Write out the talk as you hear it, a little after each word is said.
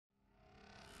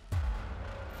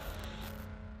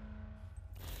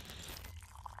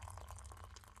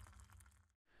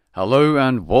Hello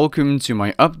and welcome to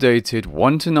my updated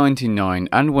 1 to 99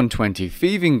 and 120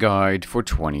 thieving guide for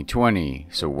 2020.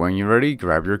 So when you're ready,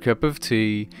 grab your cup of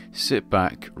tea, sit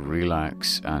back,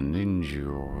 relax and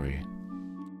enjoy.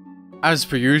 As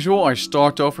per usual, I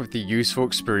start off with the useful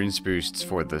experience boosts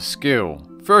for the skill.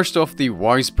 First off, the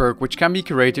Wise perk, which can be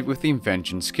created with the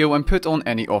invention skill and put on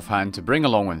any offhand to bring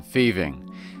along when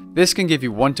thieving. This can give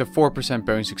you 1 to 4%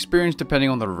 bonus experience depending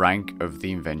on the rank of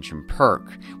the invention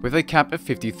perk, with a cap of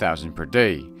 50,000 per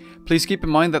day. Please keep in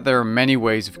mind that there are many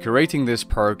ways of creating this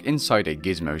perk inside a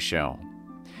gizmo shell.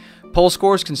 Pulse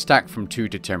scores can stack from 2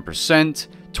 to 10%,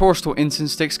 Torstal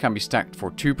incense sticks can be stacked for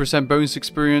 2% bonus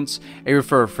experience, a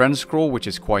Refer a Friend scroll, which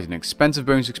is quite an expensive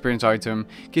bonus experience item,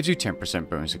 gives you 10%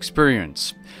 bonus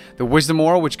experience. The Wisdom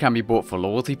aura, which can be bought for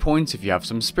loyalty points if you have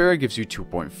some spare, gives you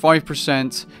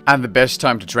 2.5%, and the best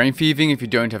time to train thieving if you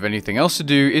don't have anything else to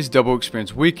do is Double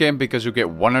Experience Weekend, because you'll get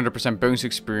 100% bonus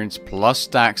experience plus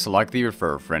stacks like the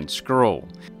Refer a Friend scroll.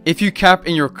 If you cap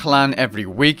in your clan every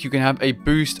week, you can have a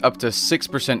boost up to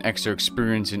 6% extra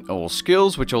experience in all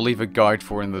skills, which I'll leave a guide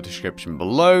for in the description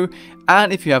below,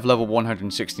 and if you have level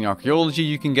 116 archaeology,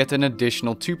 you can get an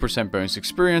additional 2% bonus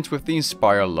experience with the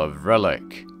Inspire Love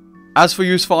relic. As for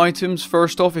useful items,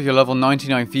 first off, if you're level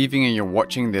 99 thieving and you're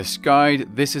watching this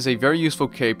guide, this is a very useful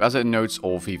cape as it notes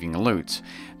all thieving loot.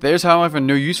 There's however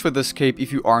no use for this cape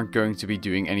if you aren't going to be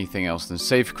doing anything else than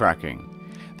Safecracking.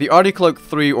 The Arty Cloak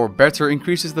 3 or better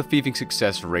increases the thieving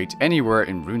success rate anywhere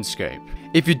in Runescape.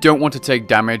 If you don't want to take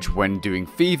damage when doing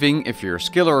thieving, if you're a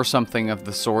skiller or something of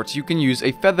the sort, you can use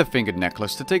a feather fingered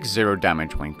necklace to take 0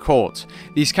 damage when caught.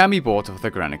 These can be bought with the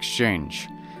Grand Exchange.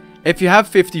 If you have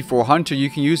 54 Hunter,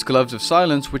 you can use Gloves of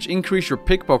Silence, which increase your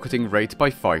pickpocketing rate by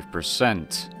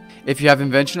 5%. If you have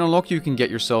Invention unlocked, you can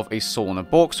get yourself a Soul in a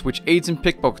Box, which aids in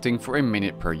pickpocketing for a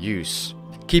minute per use.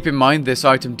 Keep in mind this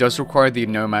item does require the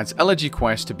Nomad's Elegy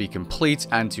quest to be complete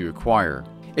and to acquire.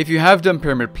 If you have done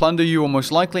Pyramid Plunder, you will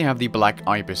most likely have the Black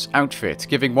Ibis outfit,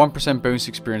 giving 1% bonus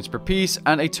experience per piece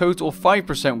and a total of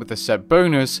 5% with a set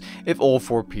bonus if all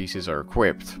 4 pieces are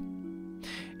equipped.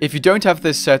 If you don't have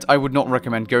this set, I would not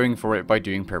recommend going for it by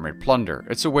doing Pyramid Plunder,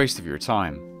 it's a waste of your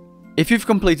time. If you've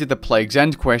completed the Plague's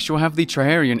End quest, you'll have the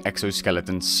Traharian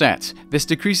Exoskeleton set. This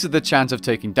decreases the chance of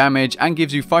taking damage and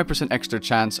gives you 5% extra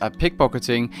chance at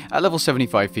pickpocketing at level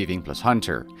 75 Thieving plus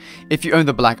Hunter. If you own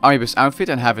the Black Ibis outfit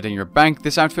and have it in your bank,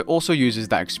 this outfit also uses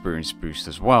that experience boost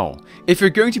as well. If you're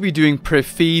going to be doing Priff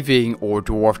thieving or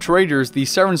Dwarf traders, the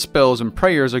Seren spells and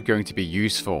prayers are going to be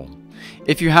useful.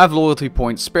 If you have loyalty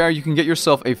points spare, you can get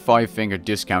yourself a 5-finger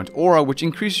discount aura, which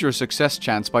increases your success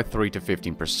chance by 3 to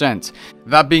 15%.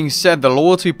 That being said, the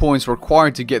loyalty points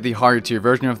required to get the higher tier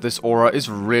version of this aura is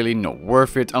really not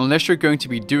worth it unless you're going to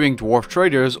be doing Dwarf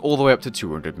traders all the way up to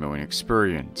 200 million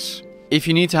experience. If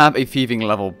you need to have a thieving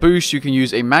level boost, you can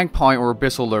use a Magpie or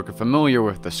Abyssal Lurker familiar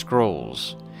with the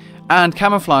scrolls. And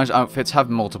camouflage outfits have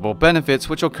multiple benefits,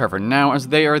 which I'll cover now as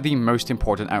they are the most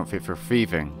important outfit for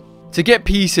thieving. To get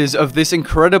pieces of this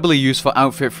incredibly useful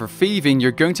outfit for thieving,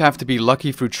 you're going to have to be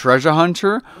lucky through Treasure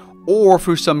Hunter or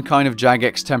through some kind of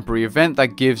Jagex temporary event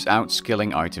that gives out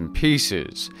skilling item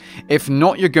pieces. If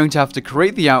not, you're going to have to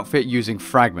create the outfit using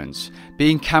fragments,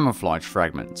 being camouflage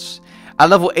fragments. At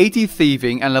level 80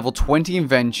 thieving and level 20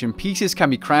 invention, pieces can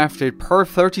be crafted per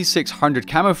 3600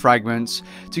 camo fragments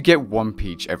to get 1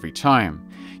 peach every time.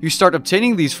 You start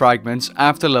obtaining these fragments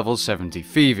after level 70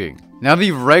 thieving. Now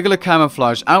the regular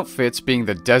camouflage outfits, being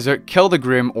the Desert,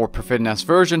 Keldagrim or Perfidnas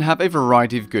version, have a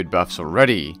variety of good buffs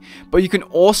already, but you can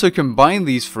also combine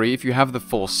these 3 if you have the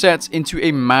full set into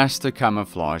a Master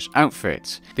Camouflage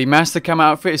outfit. The Master Camo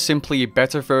outfit is simply a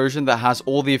better version that has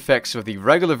all the effects of the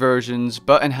regular versions,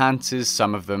 but enhances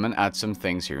some of them and adds some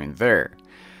things here and there.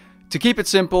 To keep it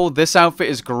simple, this outfit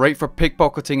is great for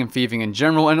pickpocketing and thieving in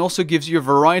general, and also gives you a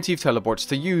variety of teleports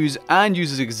to use and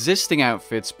uses existing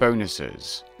outfits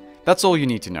bonuses. That's all you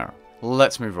need to know.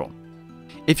 Let's move on.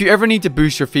 If you ever need to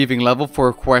boost your thieving level for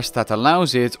a quest that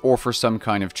allows it, or for some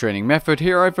kind of training method,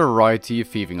 here are a variety of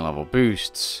thieving level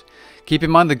boosts. Keep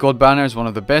in mind the God Banner is one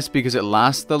of the best because it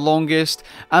lasts the longest,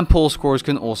 and pulse scores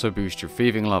can also boost your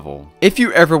thieving level. If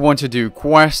you ever want to do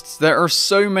quests, there are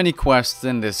so many quests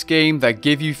in this game that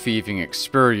give you thieving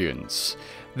experience.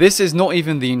 This is not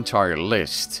even the entire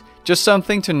list, just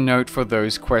something to note for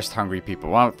those quest hungry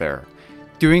people out there.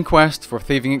 Doing quests for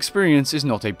thieving experience is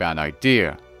not a bad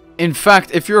idea. In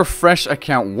fact, if you're a fresh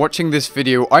account watching this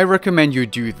video, I recommend you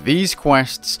do these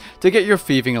quests to get your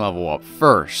thieving level up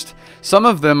first. Some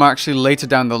of them are actually later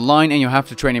down the line and you'll have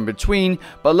to train in between,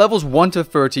 but levels 1 to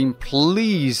 13,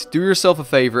 please do yourself a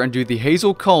favor and do the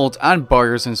Hazel Cult and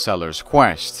Buyers and Sellers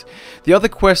quest. The other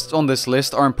quests on this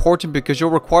list are important because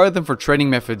you'll require them for training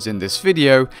methods in this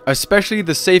video, especially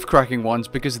the Safecracking ones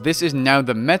because this is now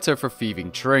the meta for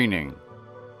thieving training.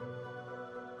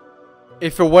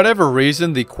 If for whatever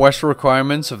reason the quest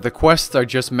requirements of the quests I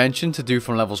just mentioned to do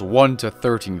from levels 1 to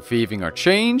 13 thieving are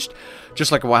changed,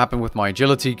 just like what happened with my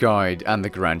agility guide and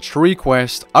the Grand Tree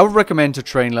quest, I would recommend to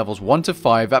train levels 1 to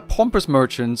 5 at Pompous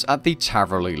Merchants at the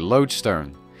Taverley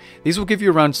Lodestone. These will give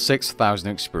you around 6,000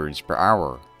 experience per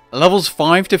hour. Levels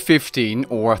 5 to 15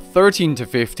 or 13 to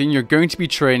 15 you're going to be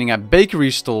training at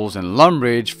Bakery Stalls in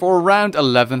Lumbridge for around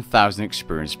 11,000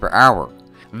 experience per hour.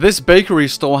 This bakery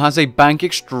stall has a bank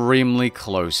extremely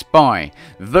close by,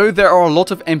 though there are a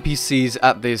lot of NPCs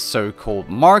at this so-called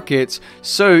market,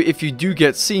 so if you do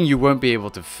get seen you won't be able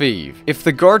to thieve. If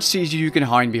the guard sees you, you can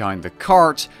hide behind the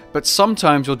cart, but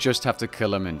sometimes you'll just have to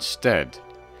kill him instead.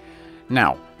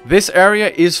 Now, this area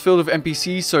is filled with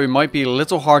NPCs, so it might be a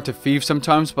little hard to thieve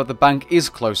sometimes, but the bank is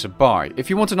closer by. If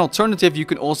you want an alternative, you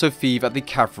can also thieve at the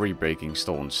cavalry breaking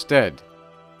stall instead.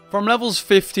 From levels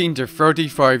 15 to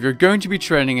 35, you're going to be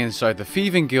training inside the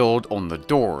Thieving Guild on the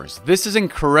doors. This is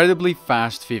incredibly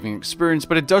fast thieving experience,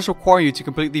 but it does require you to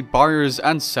complete the Buyers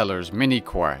and Sellers mini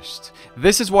quest.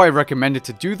 This is why I recommended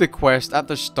to do the quest at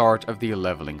the start of the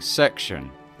leveling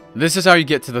section. This is how you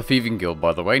get to the Thieving Guild,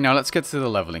 by the way. Now let's get to the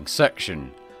leveling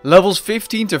section. Levels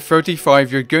 15 to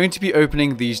 35, you're going to be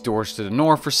opening these doors to the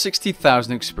north for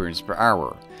 60,000 experience per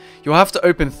hour. You'll have to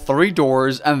open 3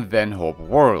 doors and then hop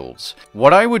worlds.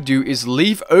 What I would do is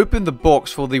leave open the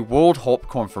box for the world hop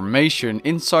confirmation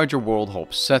inside your world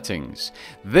hop settings.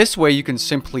 This way you can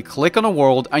simply click on a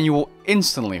world and you will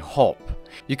instantly hop.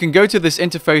 You can go to this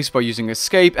interface by using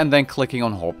escape and then clicking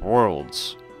on hop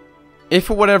worlds. If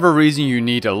for whatever reason you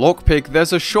need a lockpick,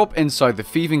 there's a shop inside the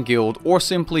Thieving Guild or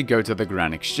simply go to the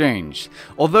Grand Exchange.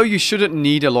 Although you shouldn't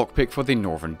need a lockpick for the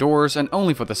northern doors and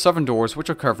only for the southern doors, which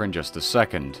I'll cover in just a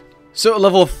second. So at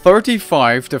level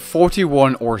 35 to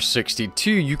 41 or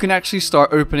 62, you can actually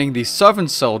start opening the southern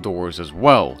cell doors as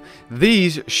well.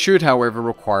 These should however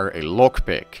require a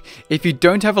lockpick. If you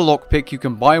don't have a lockpick, you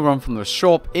can buy one from the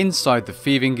shop inside the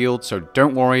Thieving Guild, so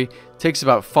don't worry. Takes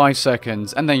about 5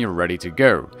 seconds and then you're ready to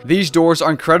go. These doors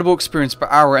are incredible experience per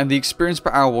hour and the experience per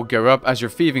hour will go up as your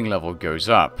thieving level goes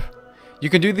up. You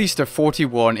can do these to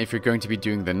 41 if you're going to be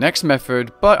doing the next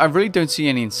method, but I really don't see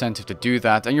any incentive to do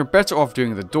that and you're better off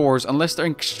doing the doors unless they're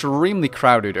extremely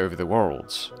crowded over the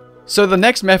worlds. So the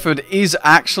next method is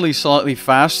actually slightly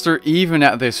faster even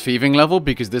at this thieving level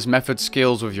because this method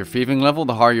scales with your thieving level.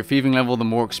 The higher your thieving level, the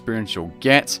more experience you'll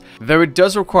get. Though it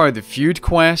does require the feud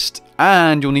quest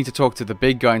and you'll need to talk to the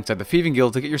big guy inside the Thieving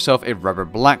Guild to get yourself a rubber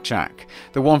blackjack.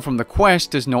 The one from the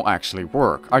quest does not actually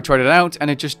work. I tried it out and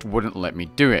it just wouldn't let me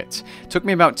do it. It took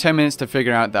me about 10 minutes to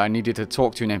figure out that I needed to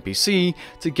talk to an NPC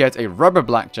to get a rubber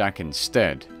blackjack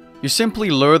instead. You simply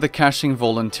lure the caching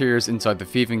volunteers inside the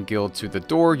Thieving Guild to the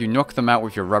door, you knock them out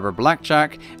with your rubber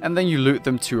blackjack, and then you loot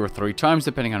them 2 or 3 times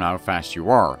depending on how fast you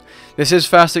are. This is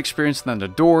faster experience than the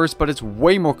doors, but it's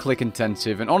way more click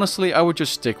intensive, and honestly I would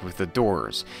just stick with the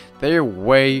doors. They are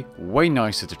way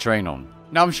nicer to train on.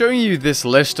 Now I'm showing you this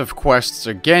list of quests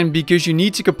again because you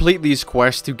need to complete these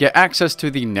quests to get access to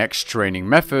the next training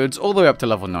methods all the way up to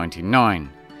level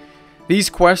 99. These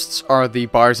quests are the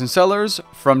Buyers and Sellers,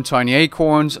 From Tiny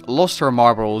Acorns, Lost Her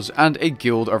Marbles, and a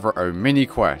Guild of Her Own mini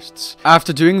quests.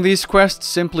 After doing these quests,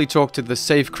 simply talk to the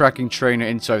Safecracking trainer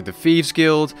inside the Thieves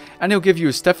Guild, and he'll give you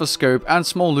a stethoscope and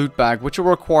small loot bag which you'll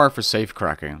require for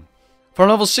Safecracking. From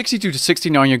level 62 to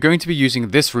 69, you're going to be using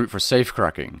this route for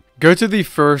Safecracking. Go to the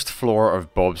first floor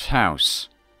of Bob's house.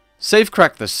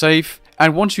 Safecrack the safe,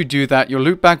 and once you do that, your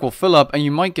loot bag will fill up and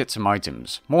you might get some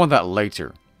items. More on that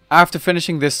later. After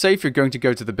finishing this safe, you're going to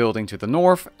go to the building to the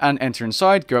north and enter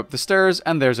inside, go up the stairs,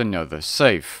 and there's another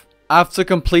safe. After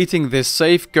completing this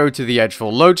safe, go to the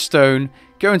Edgeville Lodestone,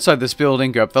 go inside this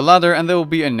building, go up the ladder, and there will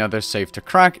be another safe to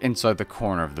crack inside the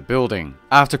corner of the building.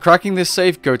 After cracking this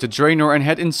safe, go to Draenor and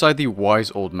head inside the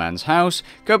Wise Old Man's house,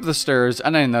 go up the stairs,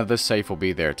 and another safe will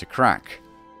be there to crack.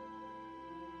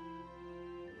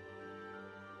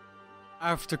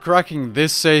 After cracking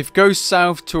this safe, go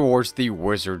south towards the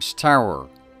Wizard's Tower.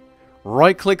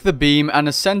 Right-click the beam and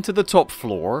ascend to the top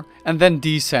floor, and then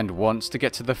descend once to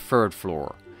get to the 3rd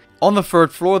floor. On the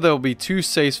 3rd floor, there will be 2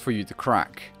 safes for you to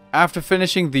crack. After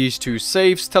finishing these 2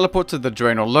 safes, teleport to the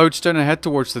Draenor Lodestone and head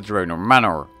towards the Draenor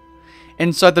Manor.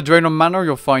 Inside the Draenor Manor,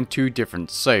 you'll find 2 different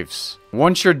safes.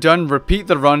 Once you're done, repeat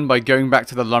the run by going back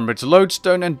to the Lumbridge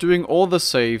Lodestone and doing all the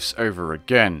saves over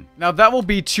again. Now that will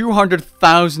be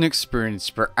 200,000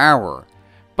 experience per hour.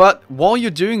 But while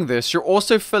you're doing this, you're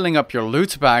also filling up your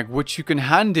loot bag, which you can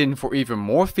hand in for even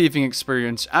more thieving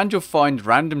experience, and you'll find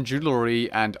random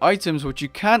jewelry and items which you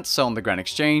can't sell on the Grand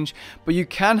Exchange, but you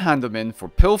can hand them in for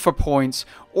pilfer points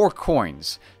or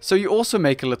coins, so you also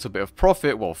make a little bit of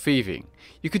profit while thieving.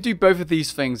 You could do both of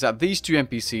these things at these 2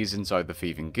 NPCs inside the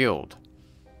Thieving Guild.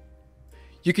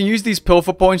 You can use these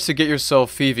pilfer points to get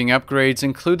yourself thieving upgrades,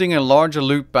 including a larger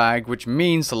loot bag, which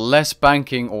means less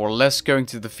banking or less going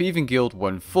to the Thieving Guild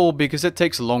when full, because it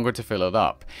takes longer to fill it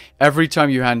up. Every time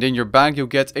you hand in your bag, you'll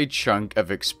get a chunk of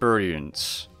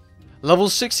experience.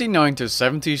 Levels 69 to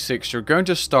 76, you're going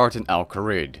to start in Al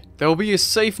Kharid. There will be a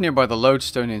safe nearby the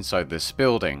lodestone inside this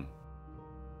building.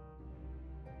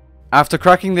 After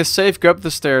cracking this safe, go up the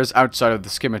stairs outside of the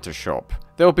scimitar shop.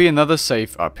 There will be another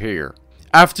safe up here.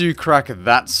 After you crack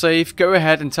that safe, go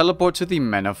ahead and teleport to the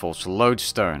Menafos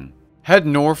Lodestone. Head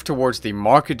north towards the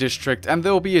Market District and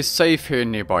there will be a safe here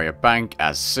nearby a bank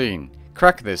as seen.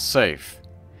 Crack this safe.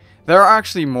 There are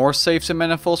actually more safes in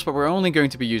Menafos, but we're only going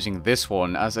to be using this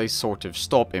one as a sort of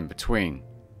stop in between.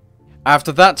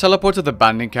 After that, teleport to the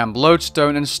Bandit Camp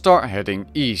Lodestone and start heading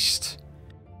east.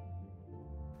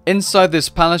 Inside this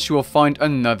palace you will find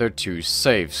another 2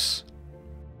 safes.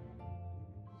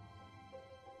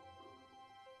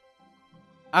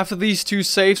 After these 2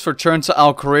 safes, return to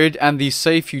Al Kharid and the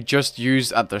safe you just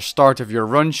used at the start of your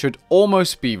run should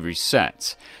almost be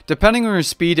reset. Depending on your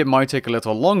speed, it might take a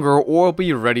little longer or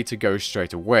be ready to go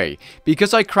straight away.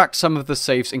 Because I cracked some of the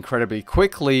safes incredibly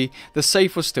quickly, the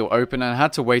safe was still open and I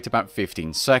had to wait about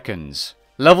 15 seconds.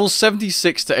 Levels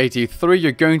 76 to 83,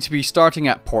 you're going to be starting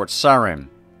at Port Sarim.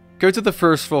 Go to the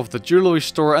first floor of the jewelry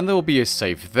store and there will be a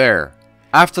safe there.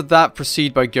 After that,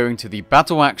 proceed by going to the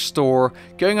Battle Axe store,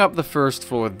 going up the first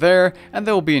floor there, and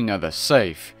there will be another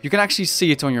safe. You can actually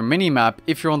see it on your minimap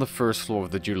if you're on the first floor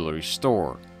of the jewelry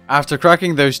store. After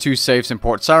cracking those 2 safes in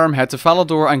Port Sarim, head to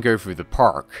Falador and go through the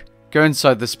park. Go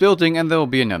inside this building and there will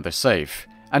be another safe.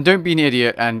 And don't be an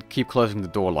idiot and keep closing the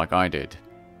door like I did.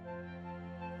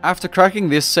 After cracking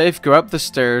this safe, go up the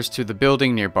stairs to the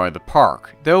building nearby the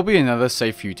park. There will be another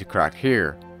safe for you to crack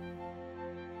here.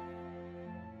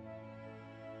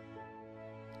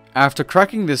 After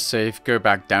cracking this safe, go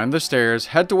back down the stairs,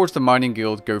 head towards the Mining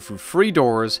Guild, go through 3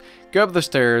 doors, go up the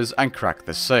stairs and crack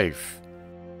the safe.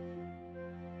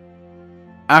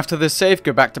 After this safe,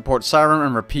 go back to Port Sarim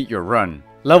and repeat your run.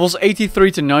 Levels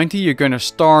 83 to 90, you're going to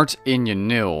start in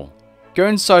Yanil. Go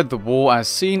inside the wall as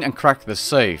seen and crack the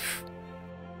safe.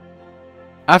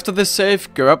 After this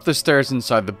safe, go up the stairs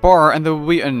inside the bar and there will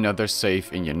be another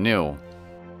safe in Yanil.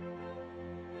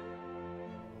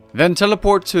 Then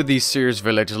teleport to the Sears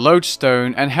Village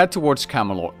Lodestone and head towards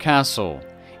Camelot Castle.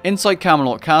 Inside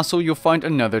Camelot Castle, you'll find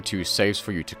another 2 safes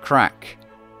for you to crack.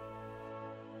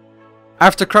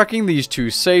 After cracking these 2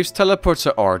 safes, teleport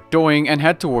to Ardoing and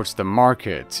head towards the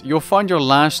market. You'll find your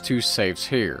last 2 safes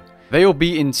here. They will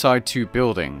be inside 2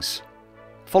 buildings.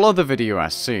 Follow the video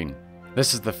as seen.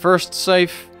 This is the first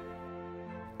safe,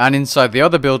 and inside the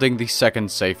other building, the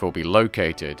second safe will be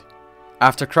located.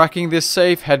 After cracking this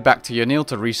safe, head back to Yanil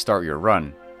to restart your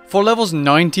run. For levels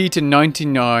 90 to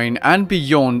 99 and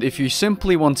beyond, if you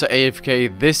simply want to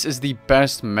AFK, this is the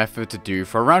best method to do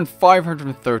for around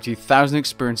 530,000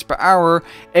 experience per hour,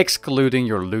 excluding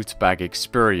your loot bag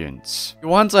experience. You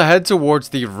want to head towards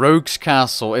the Rogue's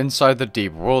Castle inside the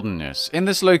Deep Wilderness. In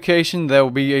this location, there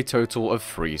will be a total of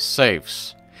 3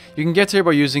 safes. You can get here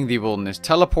by using the Wilderness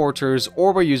Teleporters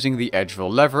or by using the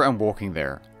Edgeville lever and walking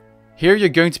there. Here you're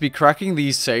going to be cracking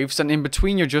these safes, and in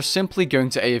between you're just simply going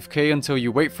to AFK until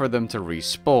you wait for them to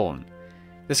respawn.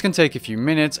 This can take a few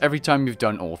minutes every time you've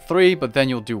done all 3, but then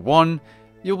you'll do 1,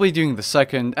 you'll be doing the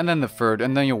second, and then the third,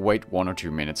 and then you'll wait 1 or 2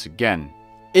 minutes again.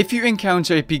 If you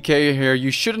encounter a PK here, you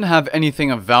shouldn't have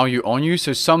anything of value on you,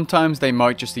 so sometimes they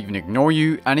might just even ignore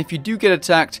you, and if you do get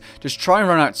attacked, just try and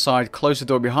run outside, close the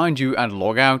door behind you and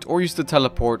log out, or use the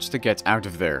teleports to get out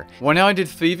of there. When I did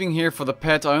thieving here for the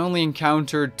pet, I only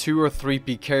encountered 2 or 3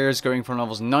 PKers going from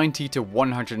levels 90 to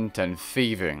 110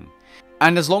 thieving.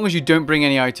 And as long as you don't bring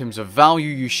any items of value,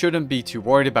 you shouldn't be too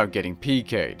worried about getting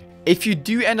PK'd. If you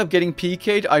do end up getting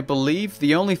PK'd, I believe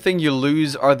the only thing you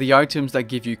lose are the items that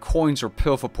give you coins or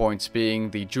pilfer points, being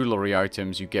the jewelry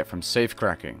items you get from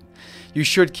Safecracking. You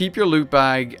should keep your loot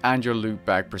bag and your loot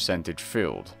bag percentage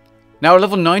filled. Now at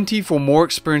level 90 for more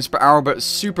experience per hour, but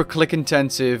super click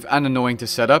intensive and annoying to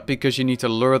set up because you need to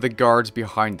lure the guards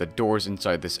behind the doors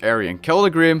inside this area. In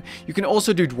Keldegrim, you can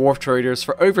also do dwarf traders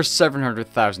for over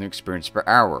 700,000 experience per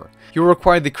hour. You'll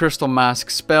require the Crystal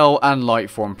Mask spell and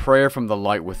Lightform Prayer from the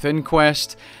Light Within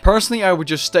quest. Personally, I would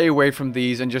just stay away from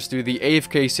these and just do the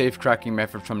AFK Safecracking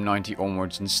method from 90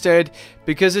 onwards instead,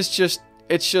 because it's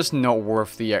just not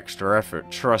worth the extra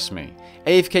effort, trust me.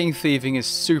 AFK thieving is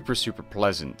super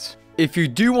pleasant. If you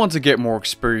do want to get more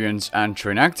experience and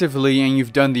train actively and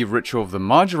you've done the Ritual of the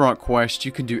Majorat quest,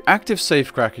 you can do active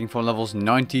safecracking from levels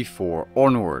 94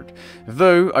 onward.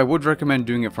 Though, I would recommend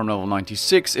doing it from level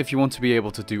 96 if you want to be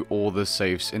able to do all the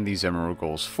safes in the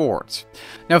Zemerogol's fort.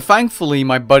 Now thankfully,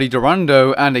 my buddy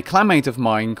Durando and a clanmate of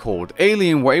mine called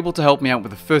Alien were able to help me out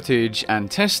with the footage and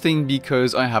testing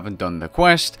because I haven't done the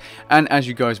quest, and as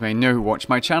you guys may know who watch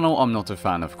my channel, I'm not a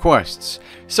fan of quests.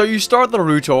 So you start the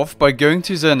route off by going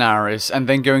to Zenaris and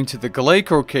then going to the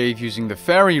Galacor cave using the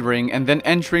fairy ring and then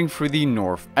entering through the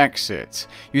north exit.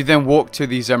 You then walk to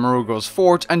the Zemerogol's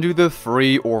fort and do the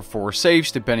 3 or 4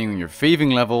 saves depending on your thieving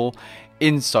level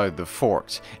inside the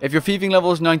fort. If your thieving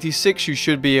level is 96, you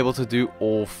should be able to do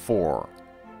all 4.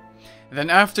 Then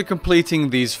after completing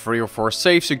these 3 or 4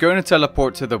 safes, you're going to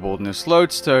teleport to the Wilderness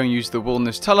Lodestone, use the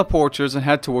Wilderness Teleporters and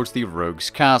head towards the Rogue's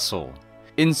Castle.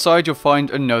 Inside you'll find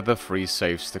another 3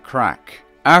 safes to crack.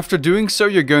 After doing so,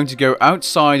 you're going to go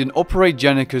outside and operate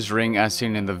Jenniker's ring as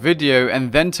seen in the video,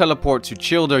 and then teleport to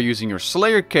Childer using your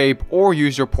Slayer cape or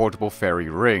use your portable fairy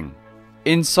ring.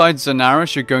 Inside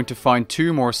Zenaris, you're going to find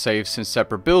 2 more safes in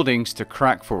separate buildings to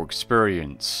crack for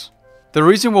experience. The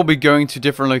reason we'll be going to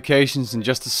different locations in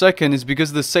just a second is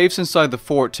because the safes inside the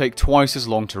fort take twice as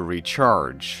long to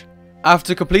recharge.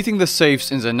 After completing the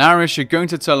safes in Zenaris, you're going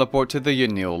to teleport to the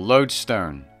Yanil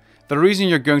Lodestone. The reason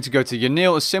you're going to go to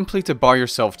Yanil is simply to buy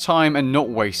yourself time and not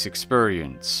waste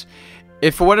experience.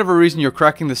 If for whatever reason you're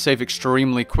cracking the safe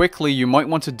extremely quickly, you might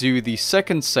want to do the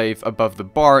second safe above the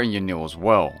bar in Yanil as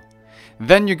well.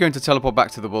 Then you're going to teleport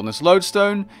back to the Wilderness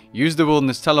Lodestone, use the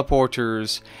Wilderness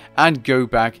Teleporters, and go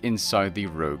back inside the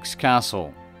Rogue's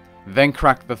Castle. Then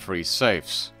crack the 3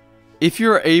 safes. If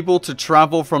you're able to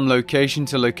travel from location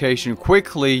to location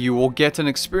quickly, you will get an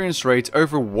experience rate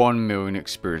over 1 million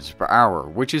experience per hour,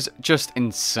 which is just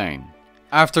insane.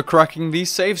 After cracking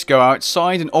these safes, go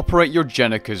outside and operate your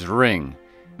Jenniker's ring.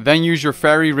 Then use your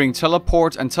fairy ring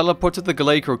teleport and teleport to the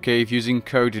Galacor cave using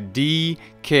code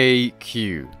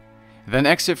DKQ. Then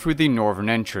exit through the northern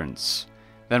entrance.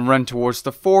 Then run towards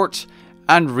the fort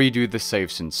and redo the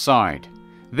safes inside.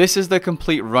 This is the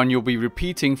complete run you'll be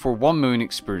repeating for 1 million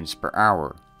experience per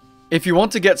hour. If you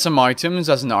want to get some items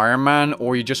as an Iron Man,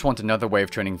 or you just want another way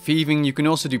of training thieving, you can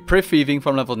also do Priff thieving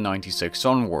from level 96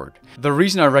 onward. The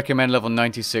reason I recommend level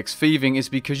 96 thieving is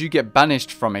because you get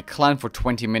banished from a clan for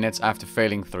 20 minutes after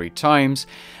failing 3 times,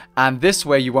 and this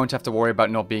way you won't have to worry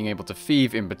about not being able to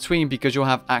thieve in between because you'll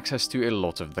have access to a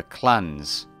lot of the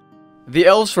clans. The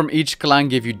elves from each clan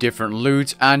give you different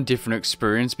loot and different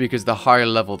experience because the higher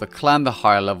level the clan, the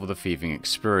higher level the thieving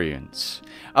experience.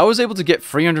 I was able to get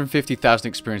 350,000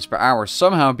 experience per hour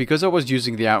somehow because I was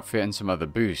using the outfit and some other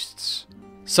boosts.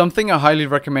 Something I highly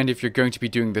recommend if you're going to be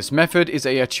doing this method is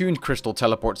a attuned crystal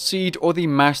teleport seed or the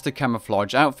master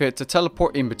camouflage outfit to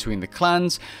teleport in between the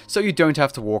clans so you don't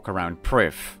have to walk around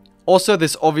Priff. Also,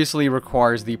 this obviously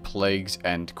requires the Plague's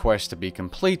End quest to be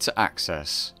complete to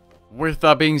access. With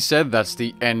that being said, that's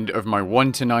the end of my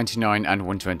 1 to 99 and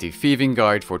 120 thieving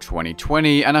guide for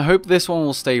 2020, and I hope this one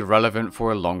will stay relevant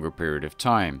for a longer period of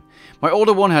time. My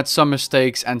older one had some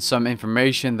mistakes and some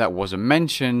information that wasn't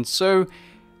mentioned, so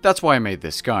that's why I made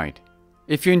this guide.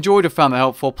 If you enjoyed or found that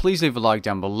helpful, please leave a like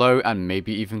down below and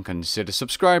maybe even consider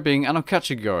subscribing, and I'll catch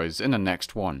you guys in the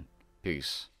next one.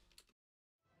 Peace.